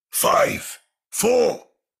5, 4,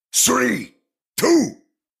 3, 2,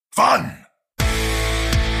 1.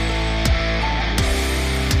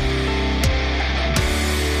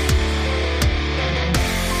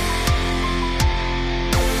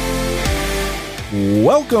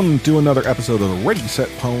 Welcome to another episode of the Ready Set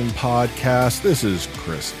Pwn podcast. This is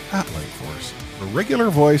Chris at Lightforce, the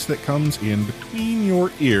regular voice that comes in between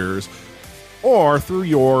your ears or through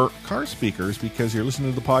your car speakers because you're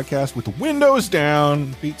listening to the podcast with the windows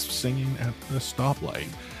down, beats singing at the stoplight.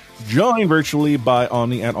 Joined virtually by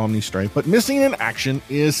Omni at OmniStrife, but missing in action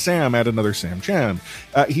is Sam at another Sam Chan.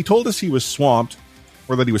 He told us he was swamped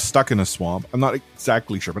or that he was stuck in a swamp. I'm not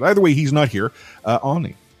exactly sure, but either way, he's not here.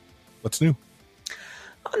 Omni, what's new?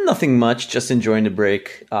 Nothing much, just enjoying the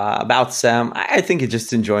break. About Sam, I think he's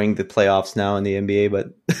just enjoying the playoffs now in the NBA,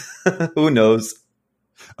 but who knows?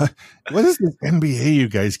 What is this NBA you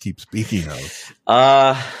guys keep speaking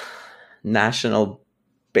of? National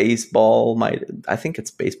Baseball, I think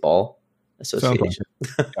it's Baseball Association.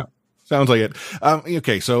 Sounds like it.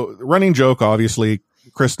 Okay, so running joke, obviously,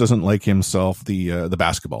 Chris doesn't like himself the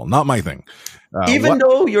basketball. Not my thing. Even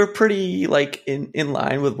though you're pretty in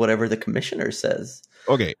line with whatever the commissioner says.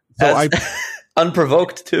 Okay, so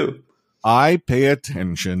unprovoked too. I pay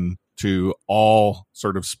attention to all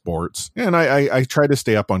sort of sports, and I try to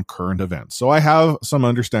stay up on current events. So I have some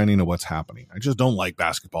understanding of what's happening. I just don't like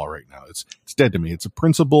basketball right now. It's dead to me. It's a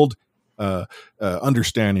principled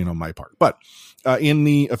understanding on my part. But in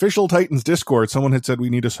the official Titans Discord, someone had said we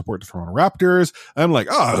need to support the Toronto Raptors. I'm like,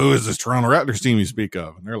 oh, who is this Toronto Raptors team you speak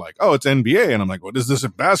of? And they're like, oh, it's NBA. And I'm like, what is this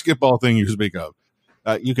basketball thing you speak of?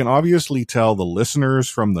 You can obviously tell the listeners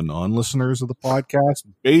from the non-listeners of the podcast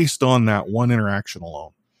based on that one interaction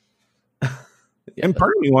alone. And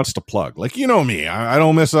part of me wants to plug. Like, you know me, I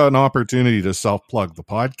don't miss an opportunity to self-plug the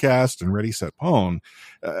podcast and Ready Set Pwn.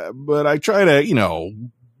 But I try to,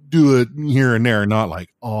 do it here and there, not like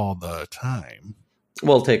all the time.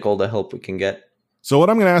 We'll take all the help we can get. So what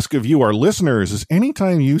I'm going to ask of you, our listeners, is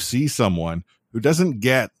anytime you see someone who doesn't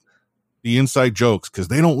get the inside jokes because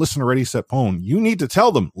they don't listen to Ready Set Pwn, you need to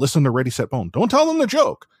tell them, listen to Ready Set Pwn. Don't tell them the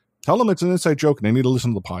joke. Tell them it's an inside joke and they need to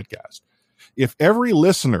listen to the podcast. If every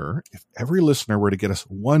listener were to get us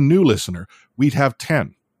one new listener, we'd have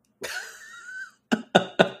 10.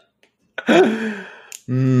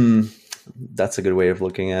 That's a good way of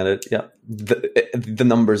looking at it. Yeah. The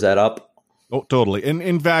numbers add up. Oh, totally. And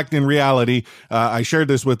in fact, in reality, I shared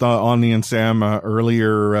this with Omni and Sam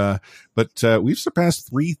earlier, but we've surpassed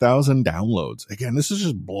 3,000 downloads. Again, this is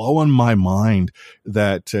just blowing my mind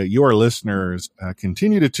that your listeners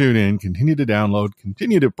continue to tune in, continue to download,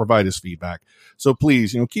 continue to provide us feedback. So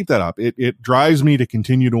please, keep that up. It drives me to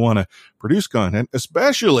continue to want to produce content,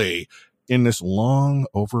 especially in this long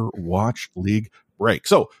Overwatch League break.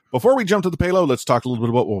 So before we jump to the payload, let's talk a little bit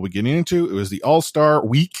about what we're getting into. It was the All-Star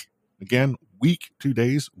week. Again, week.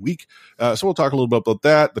 So we'll talk a little bit about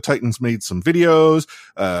that. The Titans made some videos.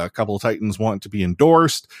 A couple of Titans want to be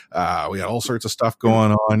endorsed. We got all sorts of stuff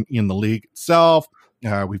going on in the league itself.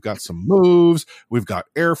 We've got some moves. We've got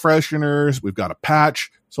air fresheners. We've got a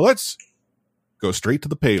patch. So let's go straight to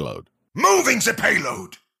the payload. Moving the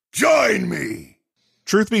payload. Join me.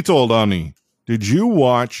 Truth be told, Omni, did you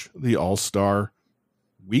watch the All-Star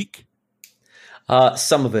week?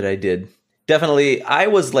 Some of it I did. Definitely, I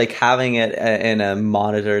was having it in a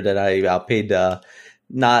monitor that I paid.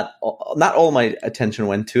 Not all my attention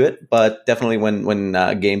went to it, but definitely when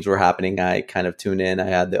games were happening, I kind of tuned in. I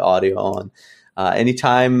had the audio on.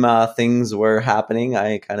 Anytime things were happening,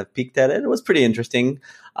 I kind of peeked at it. It was pretty interesting.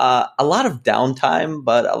 A lot of downtime,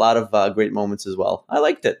 but a lot of great moments as well. I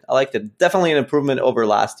liked it. Definitely an improvement over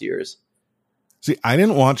last year's. See, I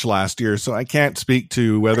didn't watch last year, so I can't speak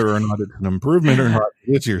to whether or not it's an improvement or not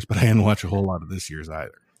this year's, but I didn't watch a whole lot of this year's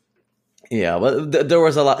either. Yeah, well, there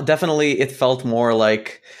was a lot. Definitely, it felt more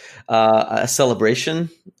like a celebration,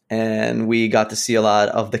 and we got to see a lot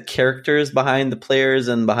of the characters behind the players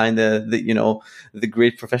and behind the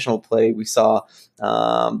great professional play. We saw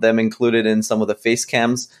them included in some of the face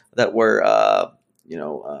cams that were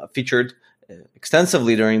featured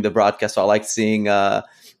extensively during the broadcast. So I liked seeing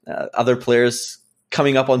other players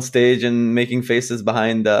coming up on stage and making faces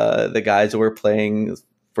behind the guys who were playing.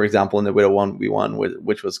 For example, in the Widow 1v1,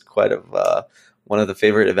 which was quite one of the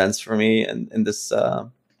favorite events for me in this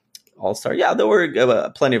All-Star. Yeah, there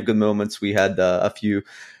were plenty of good moments. We had a few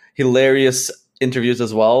hilarious interviews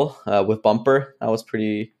as well with Bumper. That was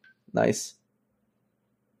pretty nice.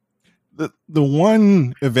 The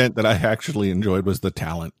one event that I actually enjoyed was the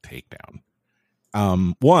talent takedown.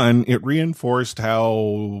 One, it reinforced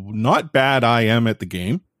how not bad I am at the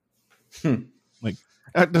game. Like,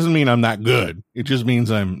 That doesn't mean I'm that good. It just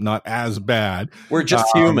means I'm not as bad. We're just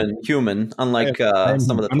human, unlike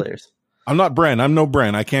some of the players. I'm not Bren. I'm no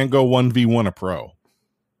Bren. I can't go 1v1 a pro.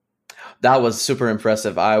 That was super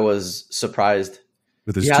impressive. I was surprised.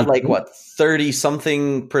 He had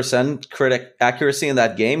 30-something% crit accuracy in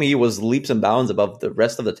that game. He was leaps and bounds above the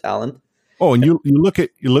rest of the talent. Oh, and you look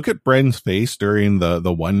at Bren's face during the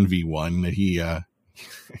 1v1 that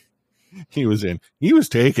he was in. He was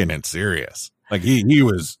taking it serious. Like he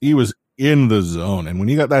was in the zone. And when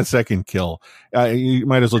you got that second kill, you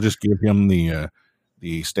might as well just give him the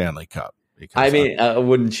Stanley Cup. I mean,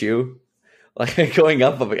 wouldn't you? Like going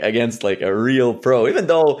up against like a real pro, even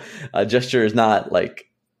though Gesture is not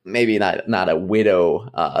like maybe not a widow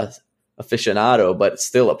aficionado, but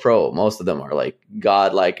still a pro. Most of them are like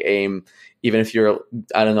godlike aim. Even if you're,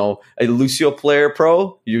 I don't know, a Lucio player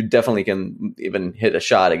pro, you definitely can even hit a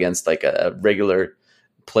shot against like a regular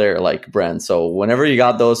player like Bren. So whenever you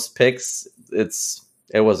got those picks,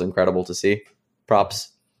 it was incredible to see. Props.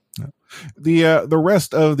 The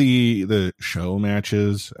rest of the show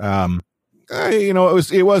matches,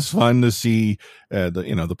 it was fun to see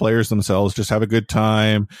the players themselves just have a good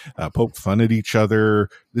time, poke fun at each other.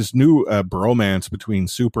 This new bromance between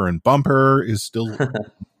Super and Bumper is still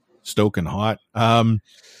stoking hot. I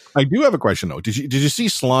do have a question though. Did you see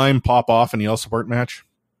Slime pop off in the All Support match?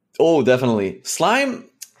 Oh, definitely. Slime,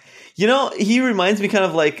 he reminds me kind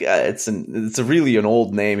of like it's a really an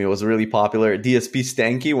old name. He was really popular at DSP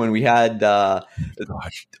Stanky when we had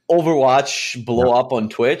Overwatch blow up on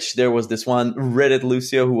Twitch. There was this one Reddit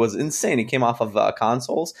Lucio who was insane. He came off of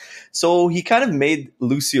consoles, so he kind of made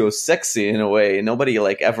Lucio sexy in a way. Nobody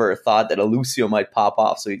like ever thought that a Lucio might pop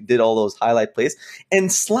off, so he did all those highlight plays.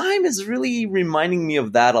 And Slime is really reminding me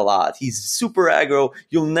of that a lot. He's super aggro.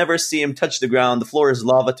 You'll never see him touch the ground. The floor is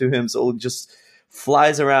lava to him, so just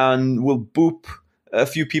flies around, will boop a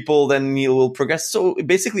few people, then he will progress. So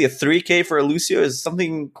basically a 3K for a Lucio is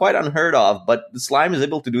something quite unheard of, but the Slime is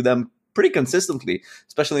able to do them pretty consistently,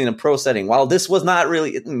 especially in a pro setting. While this was not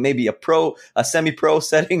really maybe a semi-pro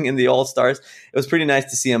setting in the All-Stars, it was pretty nice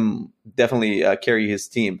to see him definitely carry his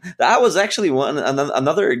team. That was actually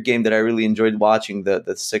another game that I really enjoyed watching,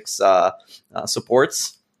 the 6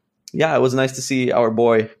 supports. Yeah, it was nice to see our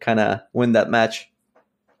boy kind of win that match.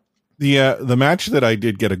 The match that I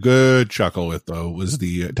did get a good chuckle with, though, was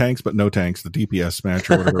the tanks but no tanks, the DPS match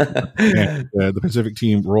or whatever. And, the Pacific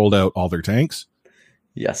team rolled out all their tanks.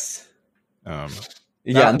 Yes. And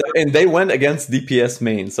they went against DPS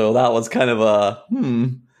main, so that was kind of a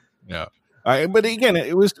Yeah. But again,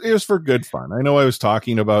 it was for good fun. I know I was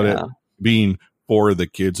talking about it being for the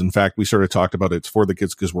kids. In fact, we sort of talked about it's for the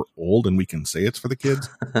kids because we're old and we can say it's for the kids.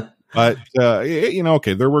 But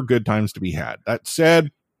okay, there were good times to be had. That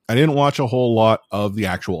said, I didn't watch a whole lot of the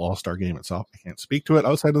actual All-Star game itself. I can't speak to it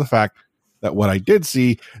outside of the fact that what I did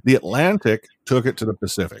see, the Atlantic took it to the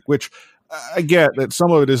Pacific, which I get that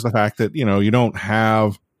some of it is the fact that, you don't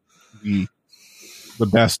have the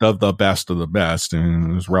best of the best of the best,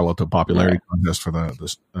 and there's relative popularity contest for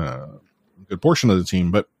this good portion of the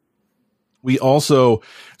team. But we also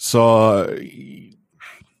saw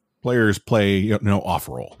players play, off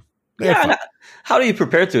roll. Yeah. How do you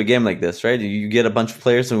prepare to a game like this, right? You get a bunch of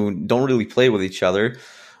players who don't really play with each other.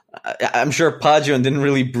 I'm sure Pajon didn't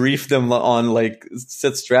really brief them on like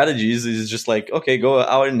set strategies. He's just like, okay, go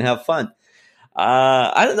out and have fun.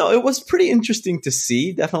 I don't know. It was pretty interesting to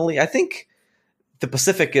see. Definitely. I think the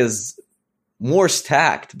Pacific is more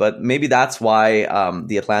stacked, but maybe that's why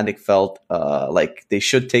the Atlantic felt like they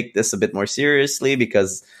should take this a bit more seriously,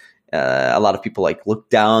 because a lot of people like look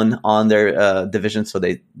down on their division, so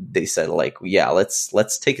they said like, yeah,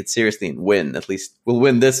 let's take it seriously and win. At least we'll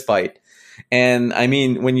win this fight. And I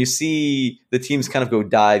mean, when you see the teams kind of go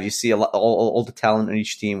dive, you see all the talent on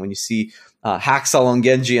each team. When you see Haxel on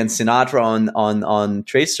Genji and Sinatra on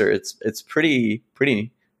Tracer, it's pretty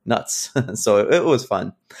nuts. So it was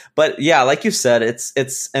fun. But yeah, like you said,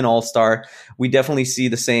 it's an all-star. We definitely see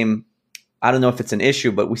the same. I don't know if it's an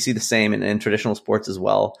issue, but we see the same in traditional sports as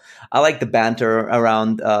well. I like the banter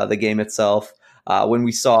around the game itself. When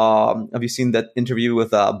we saw, have you seen that interview with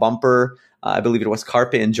Bumper? I believe it was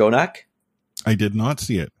Carpe and Jonak. I did not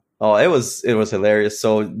see it. Oh, it was hilarious.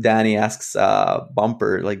 So Danny asks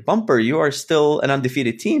Bumper, like, Bumper, you are still an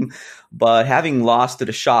undefeated team, but having lost to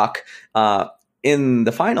the Shock in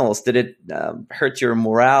the finals, did it hurt your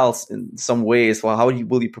morale in some ways? Well, how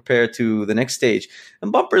will you prepare to the next stage?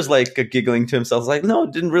 And Bumper's like giggling to himself, like, no,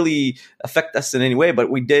 it didn't really affect us in any way,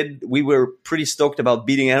 but we were pretty stoked about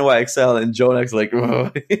beating NYXL. And Jonak's like,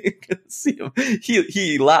 oh, you can see him.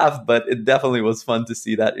 He laughed, but it definitely was fun to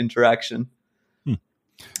see that interaction.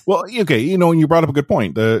 Well, okay, you brought up a good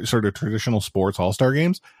point. The sort of traditional sports all-star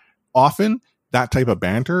games, often that type of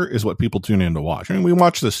banter is what people tune in to watch. I mean, we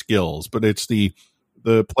watch the skills, but it's the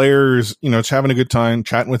players, it's having a good time,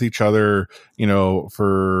 chatting with each other,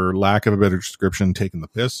 for lack of a better description, taking the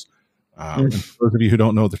piss. And for those of you who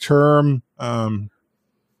don't know the term,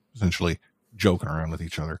 essentially joking around with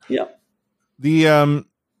each other. Yeah. The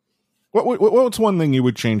what's one thing you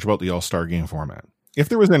would change about the All-Star game format? If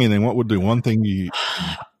there was anything, what would be one thing you?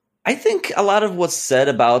 I think a lot of what's said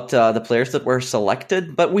about the players that were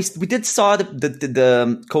selected, but we did saw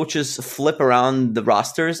the coaches flip around the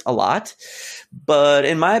rosters a lot. But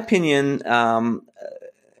in my opinion,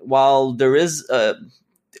 while there is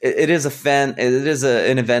it is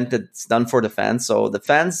an event that's done for the fans, so the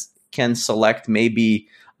fans can select maybe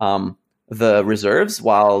the reserves,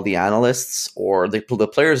 while the analysts or the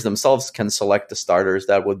players themselves can select the starters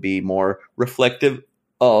that would be more reflective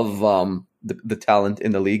of the talent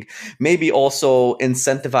in the league. Maybe also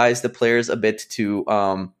incentivize the players a bit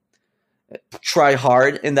to try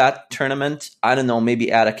hard in that tournament. I don't know,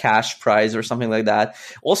 maybe add a cash prize or something like that.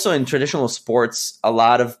 Also, in traditional sports, a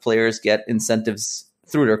lot of players get incentives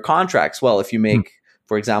through their contracts. Well, if you make,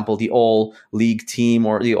 for example, the all-league team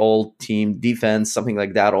or the all-team defense, something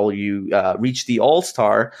like that, or you reach the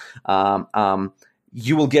all-star,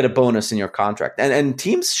 you will get a bonus in your contract. And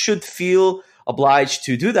teams should feel obliged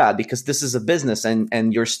to do that, because this is a business,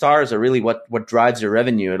 and your stars are really what drives your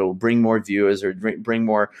revenue. It'll bring more viewers or bring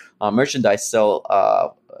more merchandise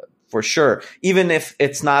sell for sure. Even if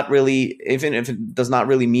it does not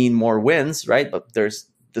really mean more wins, right? But there's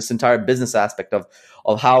this entire business aspect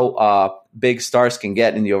of how big stars can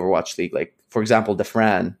get in the Overwatch League. Like, for example,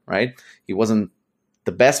 Defran, right? He wasn't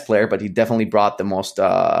the best player, but he definitely brought the most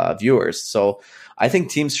viewers. So I think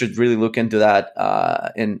teams should really look into that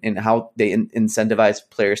in how they incentivize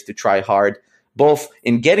players to try hard, both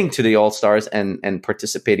in getting to the All-Stars and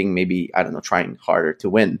participating, maybe, I don't know, trying harder to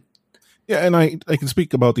win. Yeah, and I can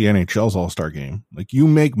speak about the NHL's All-Star game. Like, you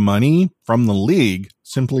make money from the league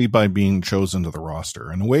simply by being chosen to the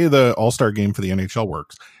roster. And the way the All-Star game for the NHL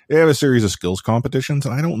works, they have a series of skills competitions,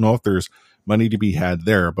 and I don't know if there's money to be had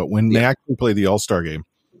there, but when they actually play the All-Star game,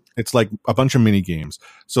 it's like a bunch of mini games.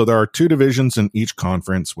 So there are two divisions in each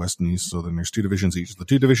conference, West and East. So then there's two divisions each. The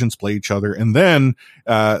two divisions play each other, and then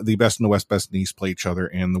the best in the West, best in the East play each other,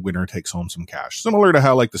 and the winner takes home some cash. Similar to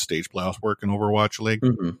how like the stage playoffs work in Overwatch League.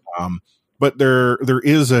 Mm-hmm. But there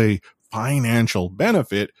is a financial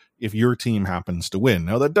benefit if your team happens to win.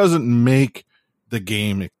 Now, that doesn't make the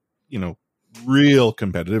game, real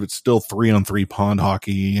competitive. It's still 3-on-3 pond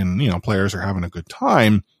hockey, and, players are having a good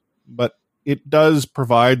time, but it does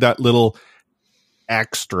provide that little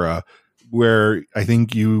extra where I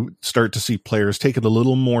think you start to see players take it a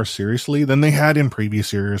little more seriously than they had in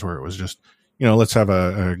previous years, where it was just, let's have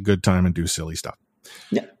a good time and do silly stuff.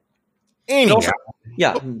 Yeah. Anyhow. Also,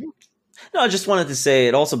 yeah. No, I just wanted to say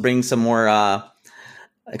it also brings some more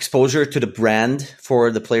exposure to the brand for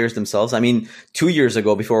the players themselves. I mean, 2 years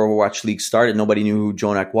ago, before Overwatch League started, nobody knew who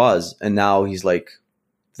JJoNak was, and now he's like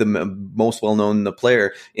the most well-known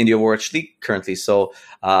player in the Overwatch League currently. So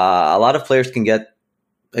a lot of players can get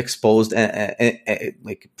exposed and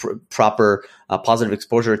proper positive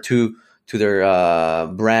exposure to their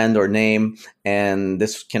brand or name, and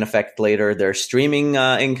this can affect later their streaming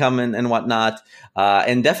income and whatnot.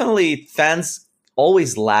 And definitely fans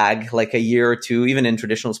always lag like a year or two. Even in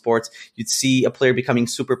traditional sports, you'd see a player becoming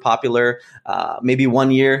super popular maybe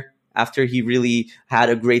 1 year after he really had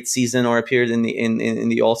a great season or appeared in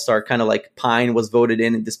the All-Star, kind of like Pine was voted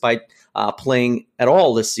in despite playing at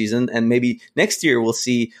all this season. And maybe next year we'll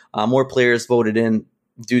see more players voted in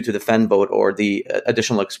due to the fan vote or the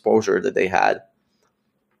additional exposure that they had.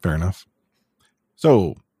 Fair enough.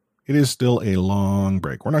 So it is still a long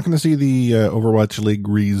break. We're not going to see the Overwatch League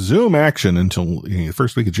resume action until the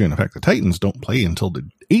first week of June. In fact, the Titans don't play until the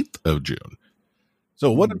 8th of June.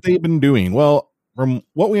 So what have they been doing? Well, from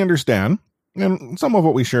what we understand, and some of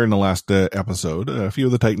what we shared in the last episode, a few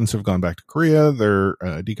of the Titans have gone back to Korea. They're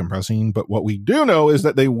decompressing. But what we do know is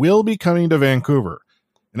that they will be coming to Vancouver.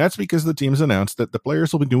 And that's because the team's announced that the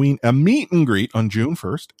players will be doing a meet and greet on June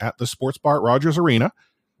 1st at the Sports Bar at Rogers Arena,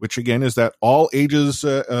 which again is that all ages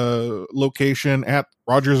location at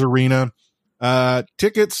Rogers Arena.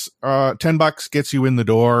 Tickets, $10 gets you in the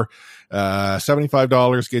door.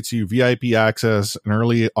 $75 gets you VIP access, an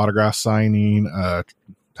early autograph signing,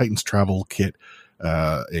 Titans travel kit,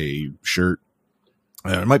 a shirt.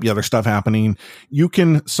 There might be other stuff happening. You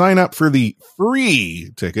can sign up for the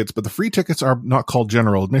free tickets, but the free tickets are not called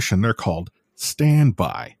general admission. They're called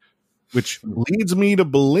standby, which leads me to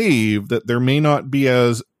believe that there may not be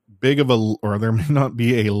as big of or there may not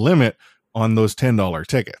be a limit on those $10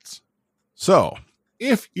 tickets. So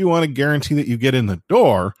if you want to guarantee that you get in the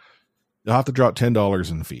door, you'll have to drop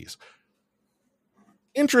 $10 in fees.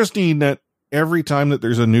 Interesting that every time that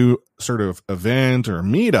there's a new sort of event or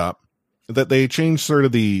meetup, that they change sort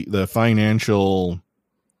of the financial,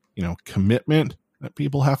 commitment that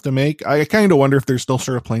people have to make. I kind of wonder if they're still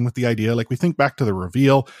sort of playing with the idea. Like, we think back to the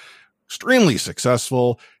reveal, extremely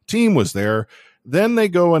successful, team was there. Then they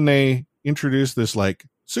go and they introduce this like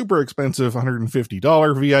super expensive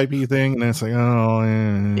 $150 VIP thing. And it's like,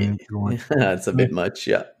 it's a bit much.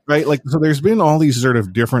 Yeah. Right. Like, so there's been all these sort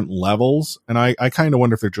of different levels. And I kind of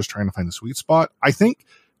wonder if they're just trying to find the sweet spot. I think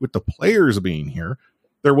with the players being here,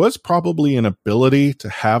 there was probably an ability to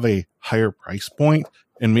have a higher price point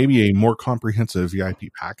and maybe a more comprehensive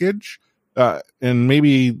VIP package. And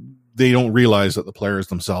maybe they don't realize that the players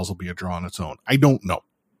themselves will be a draw on its own. I don't know.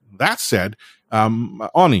 That said,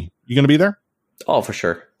 Ani, you going to be there? Oh, for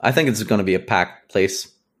sure. I think it's going to be a packed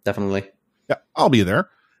place. Definitely. Yeah, I'll be there.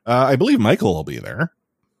 I believe Michael will be there.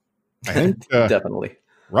 I think definitely.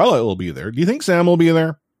 Rella will be there. Do you think Sam will be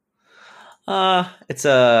there? It's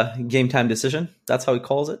a game time decision. That's how he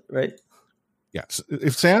calls it, right? Yes.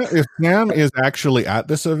 If Sam is actually at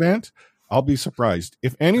this event, I'll be surprised.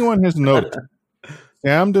 If anyone has noticed,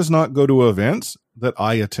 Sam does not go to events that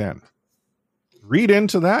I attend. Read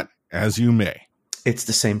into that as you may. It's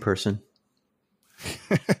the same person.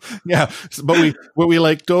 Yeah, but we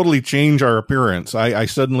like totally change our appearance. I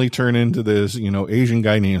suddenly turn into this, Asian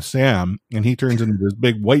guy named Sam, and he turns into this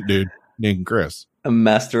big white dude named Chris. A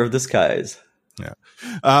master of disguise. Yeah.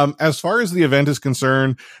 As far as the event is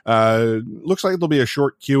concerned, looks like there'll be a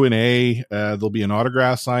short Q&A. There'll be an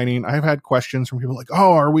autograph signing. I've had questions from people like,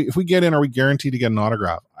 if we get in, are we guaranteed to get an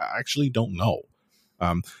autograph? I actually don't know.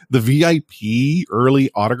 The VIP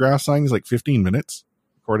early autograph signing is like 15 minutes,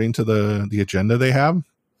 according to the agenda they have.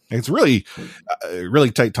 It's really,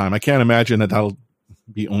 really tight time. I can't imagine that that'll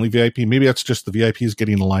be only VIP. Maybe that's just the VIPs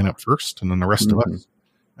getting to line up first, and then the rest of us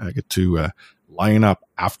get to line up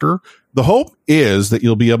after. The hope is that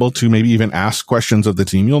you'll be able to maybe even ask questions of the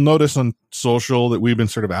team. You'll notice on social that we've been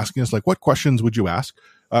sort of asking us, like, what questions would you ask?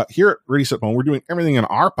 Here at Ready Set Phone, we're doing everything in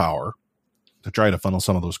our power to try to funnel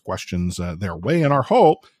some of those questions their way. And our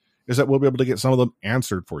hope is that we'll be able to get some of them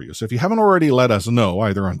answered for you. So if you haven't already let us know,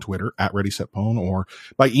 either on Twitter at Ready Set Phone or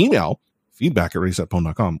by email, feedback at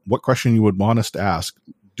readysetphone.com, what question you would want us to ask,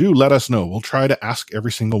 do let us know. We'll try to ask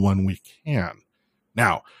every single one we can.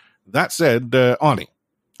 Now, that said, Ani,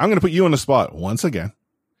 I'm going to put you on the spot once again.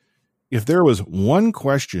 If there was one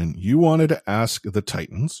question you wanted to ask the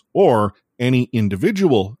Titans or any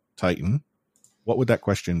individual Titan, what would that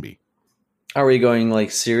question be? Are we going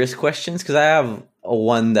like serious questions? Because I have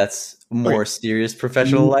one that's more serious,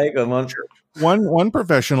 professional like. One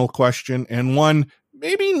professional question and one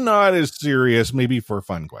maybe not as serious, maybe for a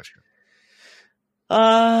fun question.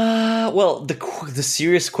 Well, the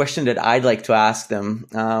serious question that I'd like to ask them,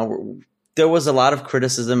 there was a lot of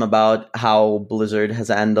criticism about how Blizzard has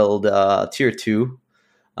handled Tier 2,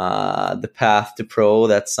 the path to pro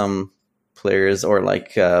that some players or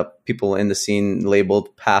like people in the scene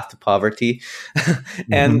labeled path to poverty.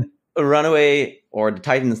 And Runaway or the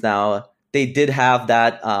Titans now, they did have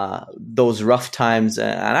that those rough times,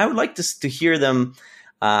 and I would like to hear them.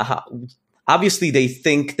 Obviously, they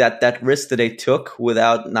think that risk that they took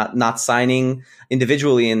without not signing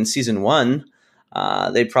individually in season 1,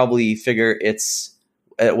 they probably figure it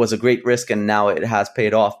was a great risk and now it has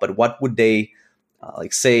paid off. But what would they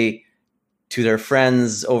say to their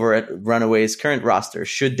friends over at Runaway's current roster?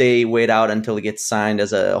 Should they wait out until it gets signed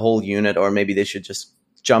as a whole unit, or maybe they should just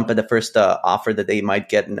jump at the first offer that they might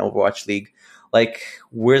get in Overwatch League? Like,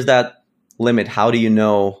 where's that limit? How do you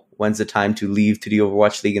know when's the time to leave to the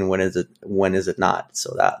Overwatch League and when is it not?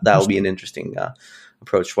 So that will be an interesting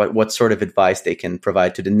approach. What sort of advice they can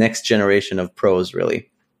provide to the next generation of pros,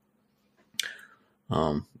 really?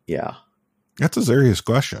 Yeah, that's a serious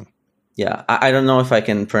question. Yeah, I don't know if I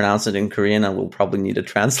can pronounce it in Korean. I will probably need a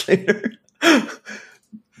translator.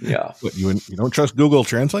 Yeah. What, you don't trust Google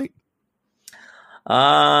Translate?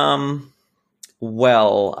 Well,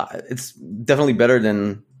 it's definitely better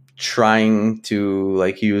than trying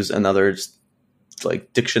to use another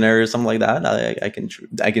dictionary or something like that.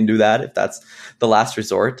 I can do that if that's the last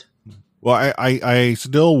resort. Well, I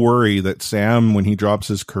still worry that Sam, when he drops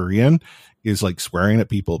his Korean, is swearing at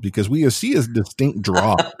people, because we see a distinct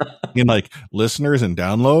drop in listeners and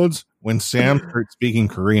downloads when Sam starts speaking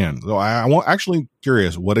Korean. So I'm actually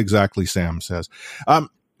curious what exactly Sam says.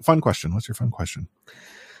 Fun question. What's your fun question?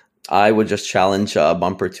 I would just challenge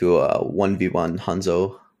Bumper to a 1v1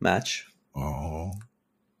 Hanzo match. Oh,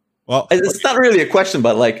 Well, It's not really a question,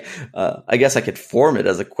 but like, I guess I could form it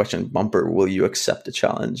as a question. Bumper, will you accept a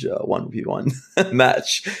challenge 1v1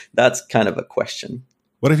 match? That's kind of a question.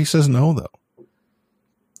 what if he says no, though?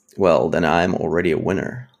 Well, then I'm already a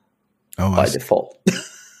winner by I see. default.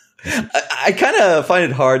 I kind of find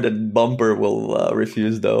it hard that Bumper will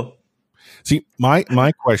refuse, though. See, my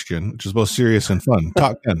question, which is both serious and fun.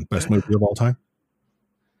 Top Gun, best movie of all time.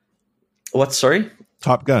 What? Sorry?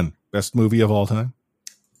 Top Gun, best movie of all time.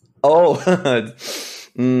 Oh,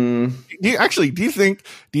 Do you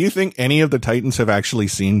think any of the Titans have actually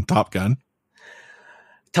seen Top Gun?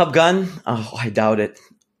 Top Gun? Oh, I doubt it.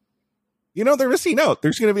 You know, they're missing out.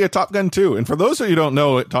 There's going to be a Top Gun 2. And for those of you who don't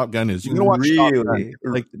know what Top Gun is, you can watch Top Gun.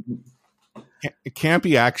 Like a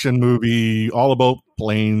campy action movie, all about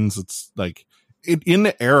planes. It's like in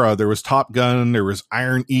the era, there was Top Gun, there was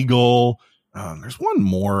Iron Eagle. There's one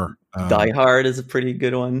more. Die Hard is a pretty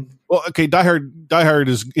good one. Well, okay, Die Hard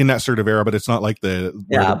is in that sort of era, but it's not like a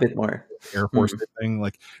bit more Air Force thing.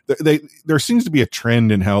 Like there seems to be a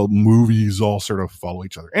trend in how movies all sort of follow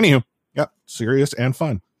each other. Anywho, yeah, serious and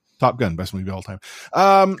fun. Top Gun, best movie of all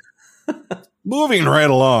time. Moving right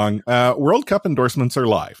along, World Cup endorsements are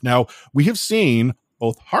live. Now, we have seen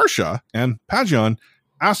both Harsha and Pajon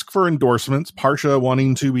ask for endorsements. Harsha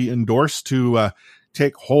wanting to be endorsed to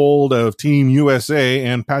take hold of Team USA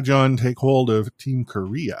and Pajon take hold of Team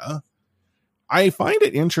Korea. I find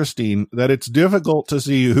it interesting that it's difficult to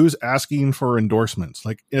see who's asking for endorsements.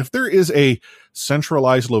 Like, if there is a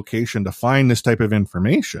centralized location to find this type of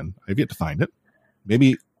information, I've yet to find it.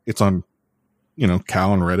 Maybe it's on,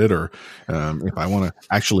 Cal and Reddit, or if I want to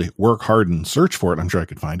actually work hard and search for it, I'm sure I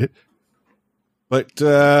could find it. But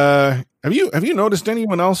have you noticed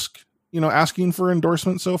anyone else, asking for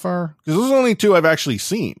endorsements so far? Because those are only two I've actually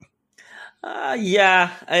seen. Yeah,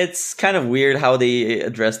 it's kind of weird how they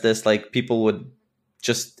address this. Like, people would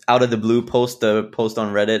just out of the blue post a post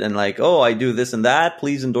on Reddit and like, oh, I do this and that.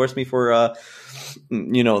 Please endorse me for,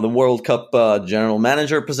 the World Cup general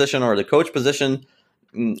manager position or the coach position.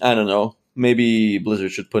 I don't know. Maybe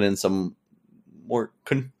Blizzard should put in some more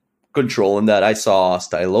control in that. I saw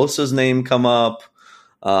Stylosa's name come up.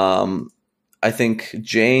 I think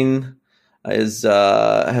Jane has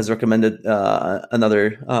recommended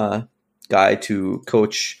another guy to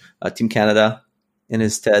coach Team Canada in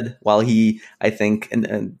his stead, while he, I think,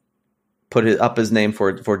 and put up his name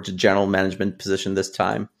for the general management position this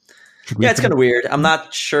time. Yeah, it's kind of weird. I'm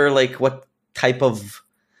not sure like what type of.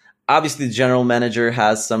 Obviously, the general manager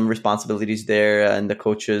has some responsibilities there, and the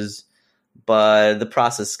coaches, but the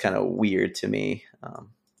process is kind of weird to me.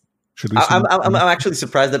 I'm actually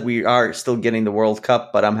surprised that we are still getting the World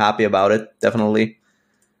Cup, but I'm happy about it. Definitely.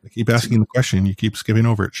 I keep asking the question. You keep skipping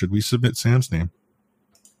over it. Should we submit Sam's name?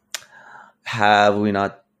 Have we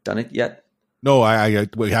not done it yet? No,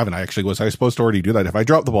 we haven't. Was I supposed to already do that? If I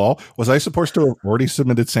dropped the ball, was I supposed to have already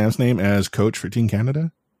submitted Sam's name as coach for Team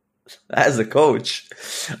Canada? As a coach,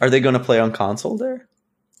 are they going to play on console there?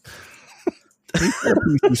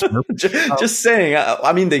 Just saying.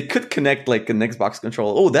 I mean, they could connect like an Xbox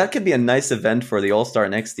controller. Oh, that could be a nice event for the All-Star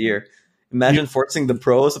next year. Imagine forcing the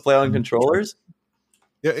pros to play on controllers.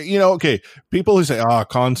 Yeah, okay. People who say,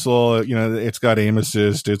 console, it's got aim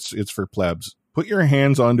assist, it's for plebs. Put your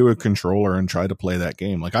hands onto a controller and try to play that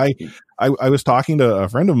game. Like I was talking to a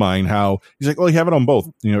friend of mine, how he's like, well, you have it on both,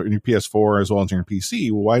 in your PS4 as well as your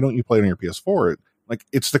PC. Well, why don't you play it on your PS4? Like,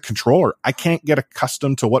 it's the controller. I can't get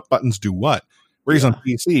accustomed to what buttons do what. Whereas on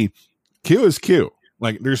PC, Q is Q.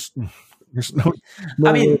 Like, there's no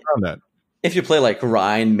I mean, way around that. If you play like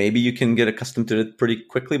Ryan, maybe you can get accustomed to it pretty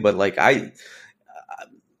quickly. But like I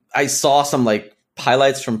saw some like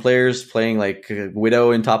highlights from players playing like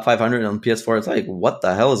Widow in top 500 on PS4. It's like, what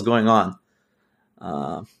the hell is going on?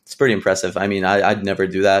 It's pretty impressive. I mean, I'd never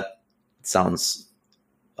do that. It sounds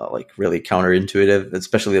like really counterintuitive,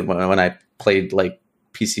 especially when I played like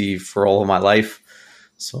PC for all of my life.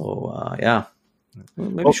 So yeah,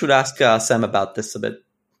 maybe we should ask Sam about this a bit.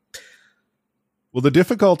 Well, the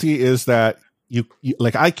difficulty is that you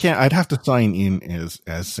like, I'd have to sign in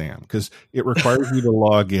as Sam, because it requires you to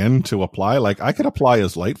log in to apply. Like, I could apply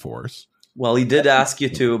as Light Force. Well, he did ask you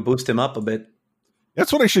to boost him up a bit.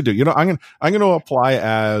 That's what I should do. I'm going to apply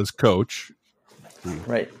as coach.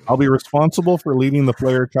 Right. I'll be responsible for leading the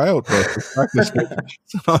player tryout process, practice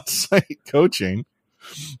on-site coaching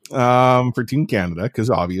for Team Canada, because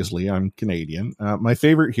obviously I'm Canadian. My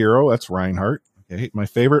favorite hero, that's Reinhardt. Okay. My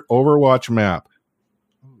favorite Overwatch map.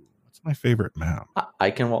 My favorite map,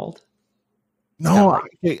 Eichenwald. No,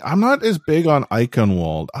 I'm not as big on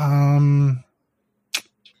Eichenwald.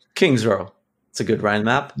 King's Row. It's a good Ryan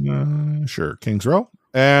map. Sure, King's Row.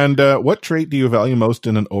 And what trait do you value most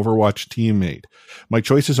in an Overwatch teammate? My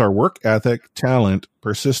choices are work ethic, talent,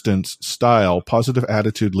 persistence, style, positive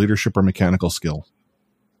attitude, leadership, or mechanical skill.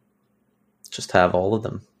 Just have all of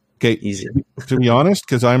them. Okay, Easy. to be honest,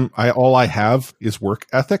 because all I have is work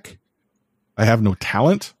ethic. I have no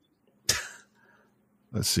talent.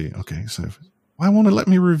 Let's see. Okay, so why won't it let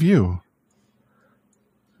me review?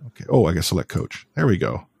 Okay. Oh, I guess select coach. There we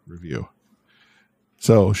go. Review.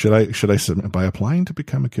 So should I submit by applying to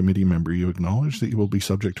become a committee member? You acknowledge that you will be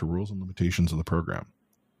subject to rules and limitations of the program.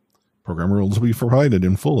 Program rules will be provided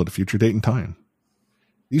in full at a future date and time.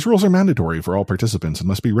 These rules are mandatory for all participants and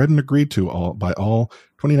must be read and agreed to by all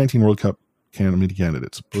 2019 World Cup committee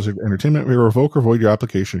candidates. Blizzard Entertainment may revoke or void your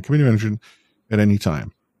application to committee manager at any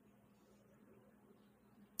time.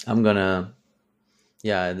 I'm gonna.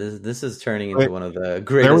 Yeah, this is turning into one of the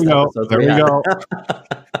greatest there we episodes. There we go.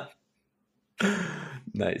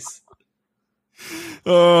 Nice.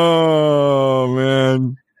 Oh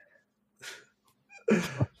man.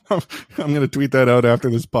 I'm going to tweet that out after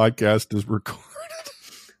this podcast is recorded.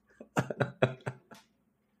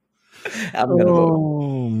 I'm gonna vote.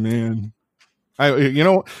 Oh man.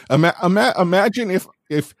 Imagine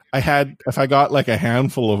if I got like a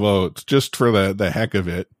handful of votes just for the heck of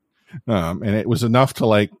it. And it was enough to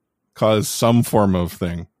like cause some form of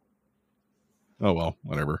thing. Oh well,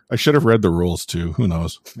 whatever. I should have read the rules too. Who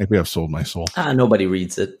knows? Maybe I've sold my soul. Nobody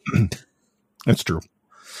reads it. That's true.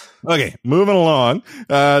 Okay, moving along.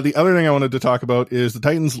 The other thing I wanted to talk about is the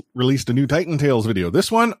Titans released a new Titan Tales video.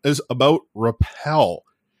 This one is about Repel.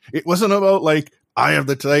 It wasn't about like Eye of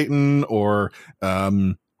the Titan or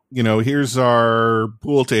here's our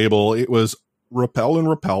pool table. It was Repel and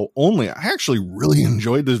Repel only. I actually really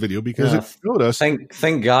enjoyed this video because it showed us.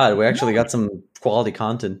 Thank God we actually got some quality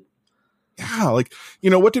content. Yeah, like,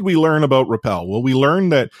 what did we learn about Repel? Well, we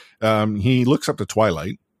learned that he looks up to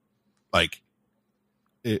Twilight. Like,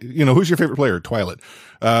 who's your favorite player? Twilight.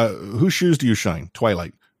 Whose shoes do you shine?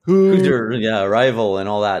 Twilight. Who's your rival and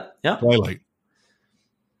all that? Yeah, Twilight.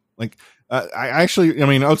 Like, outside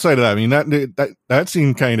of that, that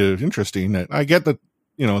seemed kind of interesting. I get that,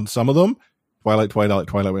 some of them, Twilight,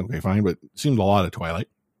 okay, fine, but it seemed a lot of Twilight.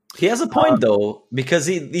 He has a point though, because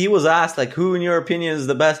he was asked like, who in your opinion is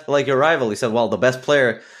the best, like your rival? He said, well, the best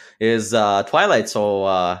player is Twilight.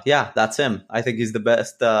 So that's him. I think he's the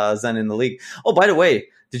best Zen in the league. Oh, by the way,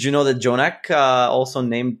 did you know that Jonak also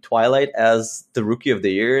named Twilight as the Rookie of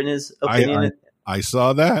the Year in his opinion? I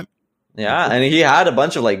saw that. Yeah, and he had a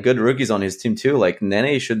bunch of like good rookies on his team too. Like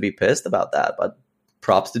Nene should be pissed about that, but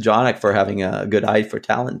props to Jonak for having a good eye for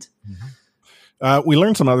talent. Mm-hmm. We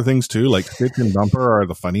learned some other things too, like Stitch and Dumper are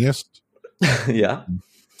the funniest. Yeah.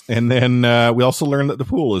 And then we also learned that the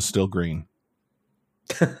pool is still green.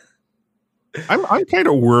 I'm kind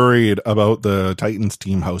of worried about the Titans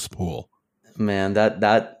team house pool. Man,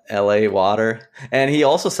 that LA water. And he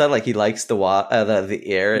also said like he likes the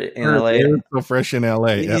air in LA. It's so fresh in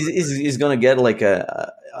LA. He's going to get like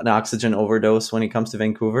an oxygen overdose when he comes to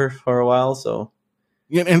Vancouver for a while, so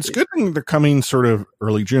yeah, and it's good thing they're coming sort of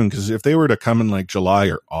early June, because if they were to come in like July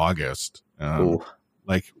or August,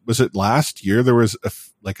 like was it last year? There was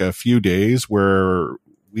a few days where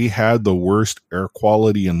we had the worst air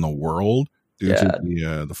quality in the world due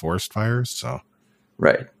to the forest fires. So,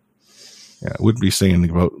 right, yeah, I wouldn't be saying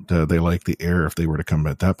about they like the air if they were to come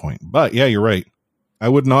at that point. But yeah, you're right. I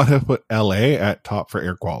would not have put LA at top for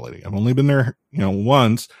air quality. I've only been there,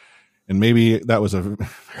 once, and maybe that was a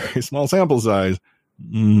very small sample size.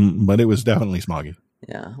 But it was definitely smoggy.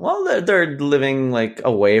 Yeah. Well, they're living like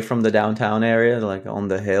away from the downtown area, like on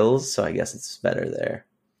the hills. So I guess it's better there.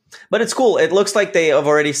 But it's cool. It looks like they have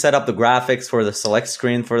already set up the graphics for the select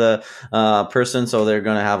screen for the person. So they're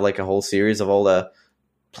going to have like a whole series of all the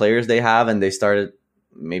players they have. And they started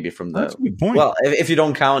maybe from That's a good point. Well, if you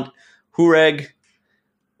don't count Hureg,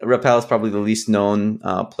 Repel is probably the least known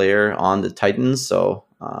player on the Titans. So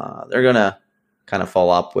they're going to kind of fall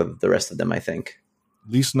up with the rest of them, I think.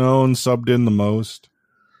 Least known, subbed in the most.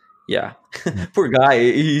 Yeah. Poor guy.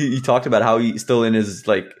 He talked about how he's still in his,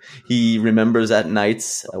 like, he remembers at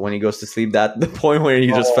nights when he goes to sleep that the point where he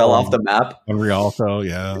just fell off the map. On Rialto,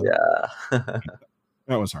 yeah. Yeah.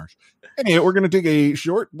 That was harsh. Anyway, we're going to take a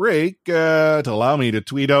short break to allow me to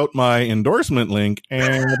tweet out my endorsement link,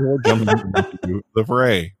 and we'll jump into the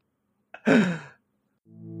fray.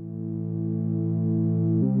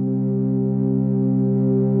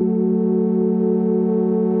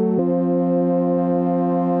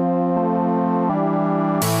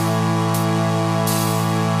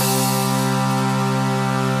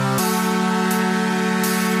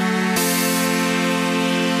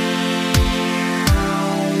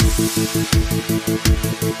 Back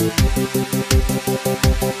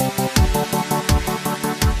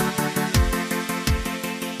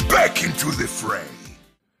into the fray.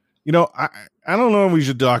 You know, I don't know if we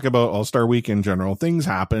should talk about All-Star Week in general. Things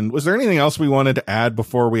happened. Was there anything else we wanted to add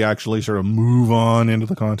before we actually sort of move on into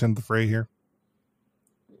the content of the fray here?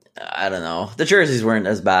 I don't know. The jerseys weren't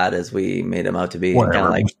as bad as we made them out to be.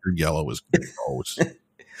 Whatever. Like Mustard yellow was gross.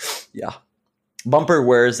 yeah. Bumper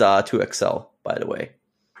wears 2XL, by the way.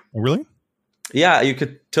 Oh, really? Yeah, you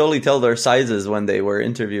could totally tell their sizes when they were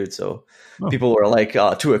interviewed. So people were like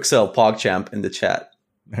 2XL PogChamp in the chat.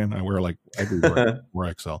 And I wear everywhere.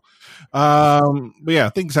 Wear XL. But yeah,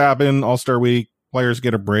 things happen. All-Star Week, players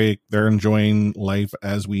get a break. They're enjoying life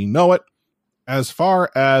as we know it. As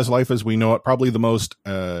far as life as we know it, probably the most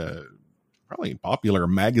probably popular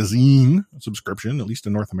magazine subscription, at least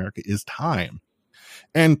in North America, is Time.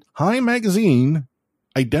 And Time magazine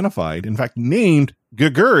identified, in fact, named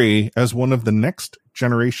Gaguri as one of the next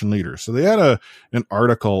generation leaders. So they had an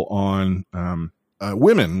article on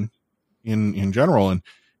women in general, and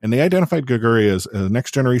they identified Gaguri as a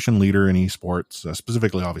next generation leader in esports,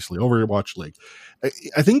 specifically, obviously, Overwatch League.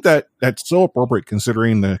 I think that's so appropriate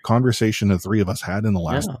considering the conversation the three of us had in the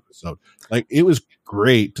last episode. Like, it was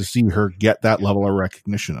great to see her get that level of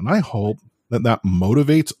recognition, and I hope that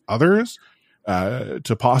motivates others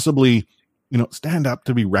to possibly, stand up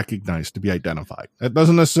to be recognized, to be identified. That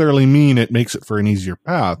doesn't necessarily mean it makes it for an easier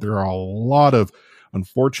path. There are a lot of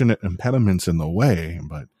unfortunate impediments in the way,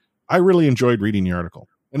 but I really enjoyed reading the article.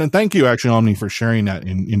 And then thank you, actually, Omni, for sharing that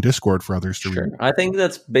in Discord for others to read. I think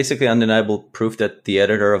that's basically undeniable proof that the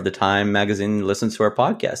editor of the Time magazine listens to our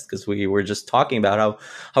podcast, because we were just talking about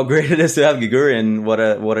how great it is to have Gaguri, and what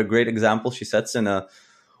a great example she sets in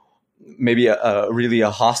maybe a really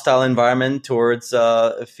hostile environment towards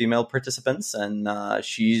female participants. And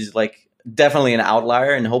she's like definitely an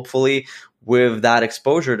outlier, and hopefully with that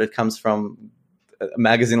exposure that comes from a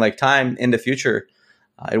magazine like Time in the future,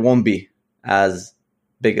 it won't be as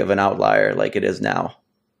big of an outlier like it is now.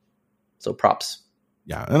 So props.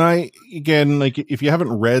 Yeah. And if you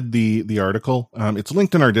haven't read the article, it's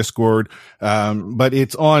linked in our Discord, but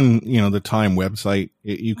it's on, the Time website.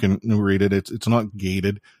 You can read it. It's not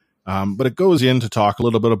gated. But it goes in to talk a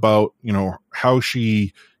little bit about, how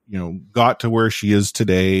she, got to where she is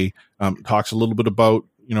today. Talks a little bit about,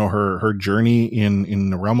 her journey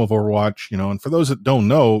in the realm of Overwatch, and for those that don't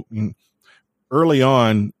know, early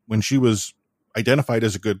on when she was identified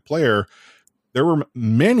as a good player, there were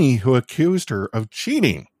many who accused her of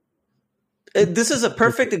cheating. This is a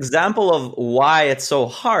perfect example of why it's so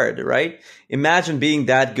hard, right? Imagine being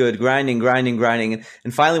that good, grinding.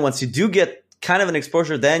 And finally, once you do get kind of an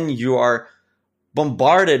exposure, then you are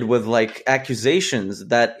bombarded with like accusations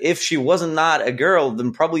that if she wasn't not a girl,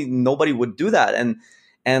 then probably nobody would do that.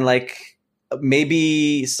 And like,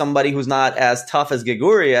 maybe somebody who's not as tough as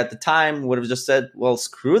Gaguri at the time would have just said, well,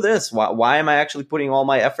 screw this. Why am I actually putting all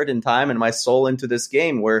my effort and time and my soul into this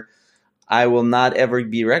game where I will not ever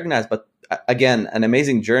be recognized? But again, an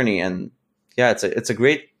amazing journey. And yeah, it's a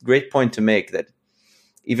great point to make, that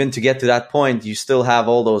even to get to that point, you still have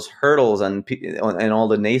all those hurdles and all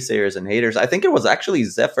the naysayers and haters. I think it was actually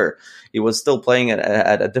Zephyr. He was still playing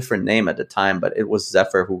at a different name at the time, but it was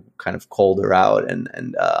Zephyr who kind of called her out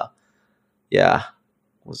and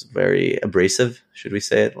was very abrasive. Should we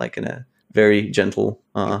say it like in a very gentle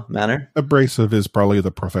manner? Abrasive is probably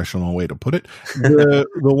the professional way to put it. The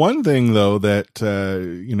one thing though that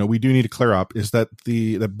we do need to clear up is that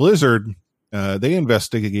the Blizzard they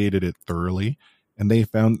investigated it thoroughly, and they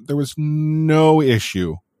found there was no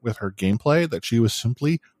issue with her gameplay, that she was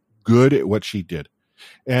simply good at what she did.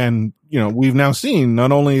 And we've now seen,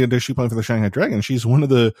 not only does she play for the Shanghai Dragons, she's one of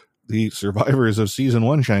the survivors of Season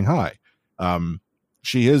 1 Shanghai.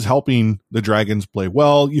 She is helping the Dragons play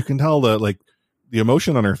well. You can tell the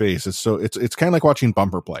emotion on her face is it's kind of like watching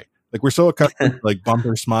Bumper play. Like, we're so accustomed to like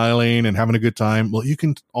Bumper smiling and having a good time. Well, you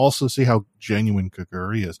can also see how genuine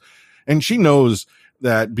Gaguri is. And she knows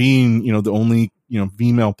that being, the only,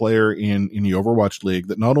 female player in the Overwatch League,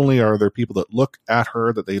 that not only are there people that look at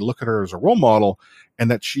her, that they look at her as a role model,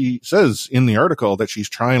 and that she says in the article that she's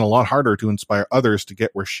trying a lot harder to inspire others to get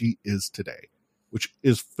where she is today, which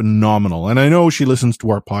is phenomenal. And I know she listens to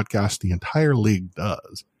our podcast. The entire league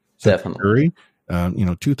does. So definitely.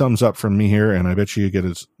 Gaguri, 2 thumbs up from me here, and I bet you get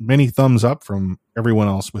as many thumbs up from everyone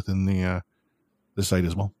else within the site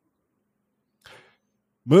as well.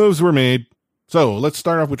 Moves were made. So let's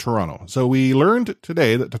start off with Toronto. So we learned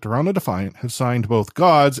today that the Toronto Defiant have signed both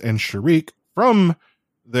Gods and Sharik from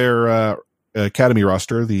their academy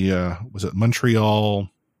roster. Was it Montreal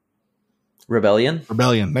Rebellion?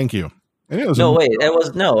 Rebellion, thank you. And it was No, wait,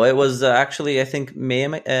 it was actually, I think,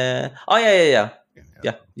 Miami. Oh, yeah.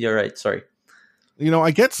 Yeah, you're right. Sorry.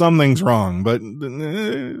 I get some things wrong, but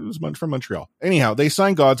it was much from Montreal. Anyhow, they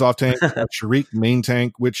signed Gods off tank, Sharik main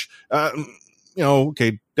tank, which,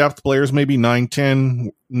 okay, depth players maybe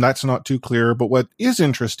 9-10. That's not too clear. But what is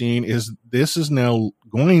interesting is this is now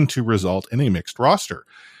going to result in a mixed roster.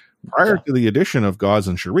 Prior to the addition of Gods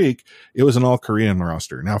and Sharik, it was an all-Korean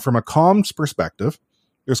roster. Now, from a comms perspective,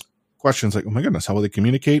 there's questions like, oh my goodness, how will they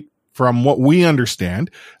communicate? From what we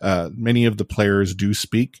understand, many of the players do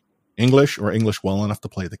speak English or English well enough to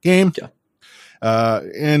play the game. Yeah.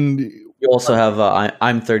 And you also have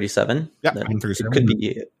I'm 37. Yeah, I'm 37. It could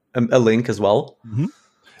be a link as well. Mm-hmm.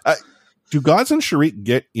 Do Gods and Sharik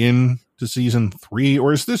get into season 3,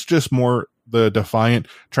 or is this just more the Defiant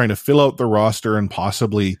trying to fill out the roster and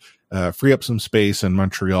possibly free up some space in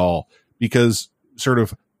Montreal? Because sort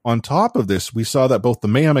of on top of this, we saw that both the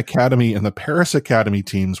Mayhem Academy and the Paris Academy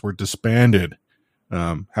teams were disbanded,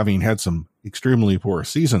 having had some extremely poor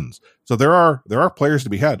seasons. So there are players to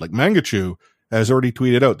be had. Like Mangachu has already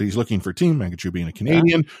tweeted out that he's looking for team, Mangachu being a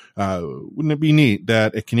Canadian. Yeah. Wouldn't it be neat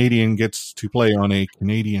that a Canadian gets to play on a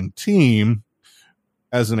Canadian team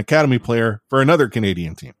as an Academy player for another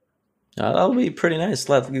Canadian team? That'll be pretty nice.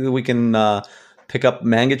 We can pick up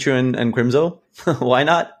Mangachu and Crimzo. Why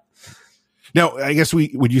not? Now, I guess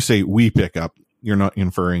would you say we pick up? You're not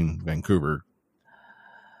inferring Vancouver.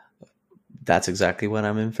 That's exactly what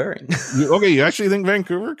I'm inferring. You actually think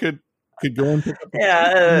Vancouver could go and pick up?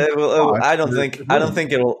 Yeah, I don't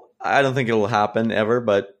think it'll happen ever.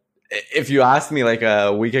 But if you asked me like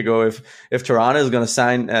a week ago if Toronto is going to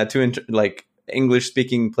sign two English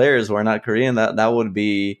speaking players who are not Korean, that would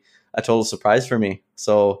be a total surprise for me.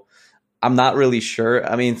 So I'm not really sure.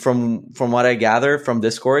 I mean, from what I gather from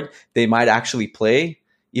Discord, they might actually play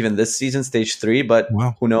even this season, stage 3. But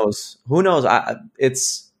Who knows?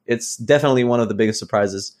 It's definitely one of the biggest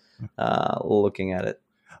surprises looking at it.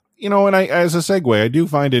 And as a segue, I do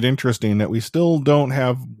find it interesting that we still don't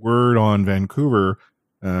have word on Vancouver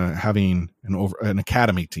having an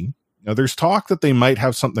academy team. Now, there's talk that they might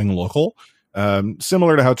have something local,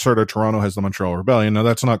 similar to how sort of Toronto has the Montreal Rebellion. Now,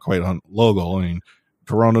 that's not quite on logo. I mean,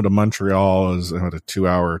 Toronto to Montreal is about a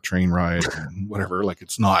 2-hour train ride and whatever. Like,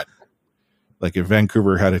 it's not like if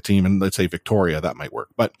Vancouver had a team in, let's say, Victoria, that might work.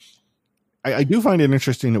 But I do find it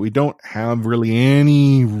interesting that we don't have really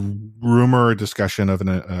any rumor or discussion of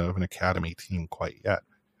an academy team quite yet.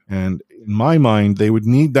 And in my mind, they would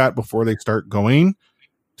need that before they start going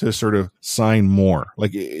to sort of sign more.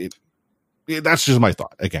 Like that's just my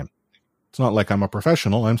thought. Again, it's not like I'm a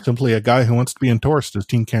professional. I'm simply a guy who wants to be endorsed as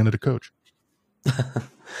Team Canada coach.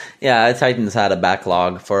 Yeah, Titans had a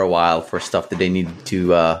backlog for a while for stuff that they needed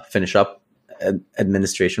to finish up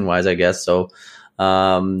administration wise, I guess. So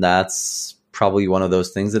that's probably one of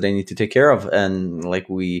those things that they need to take care of. And like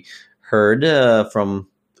we heard from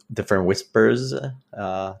different whispers,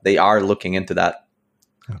 they are looking into that.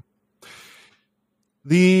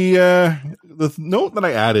 The note that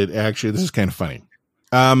I added, actually, this is kind of funny.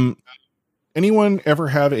 Anyone ever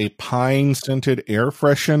have a pine scented air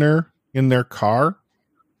freshener in their car?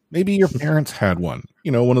 Maybe your parents had one.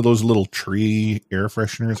 One of those little tree air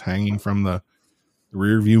fresheners hanging from the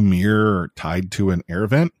rear view mirror or tied to an air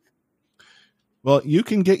vent. Well, you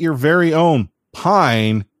can get your very own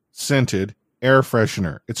pine scented air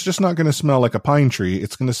freshener. It's just not going to smell like a pine tree.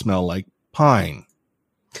 It's going to smell like pine.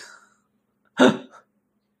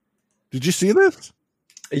 Did you see this?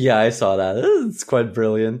 Yeah, I saw that. It's quite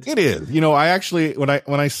brilliant. It is. I actually, when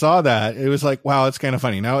I saw that, it was like, wow, it's kind of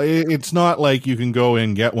funny. Now, it's not like you can go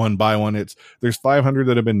and get one, buy one. There's 500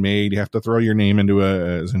 that have been made. You have to throw your name into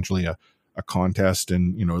essentially a contest,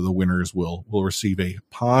 and the winners will receive a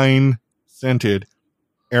pine scented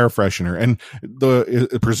air freshener. And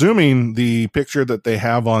presuming the picture that they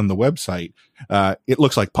have on the website, it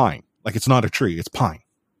looks like pine. Like it's not a tree, it's pine.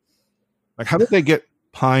 Like, how did they get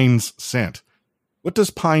pine's scent? What does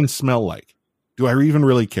pine smell like? Do I even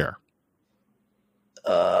really care?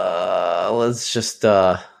 Let's just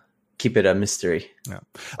keep it a mystery. Yeah.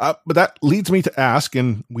 But that leads me to ask,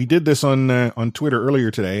 and we did this on Twitter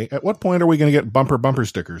earlier today. At what point are we going to get bumper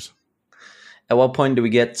stickers? At what point do we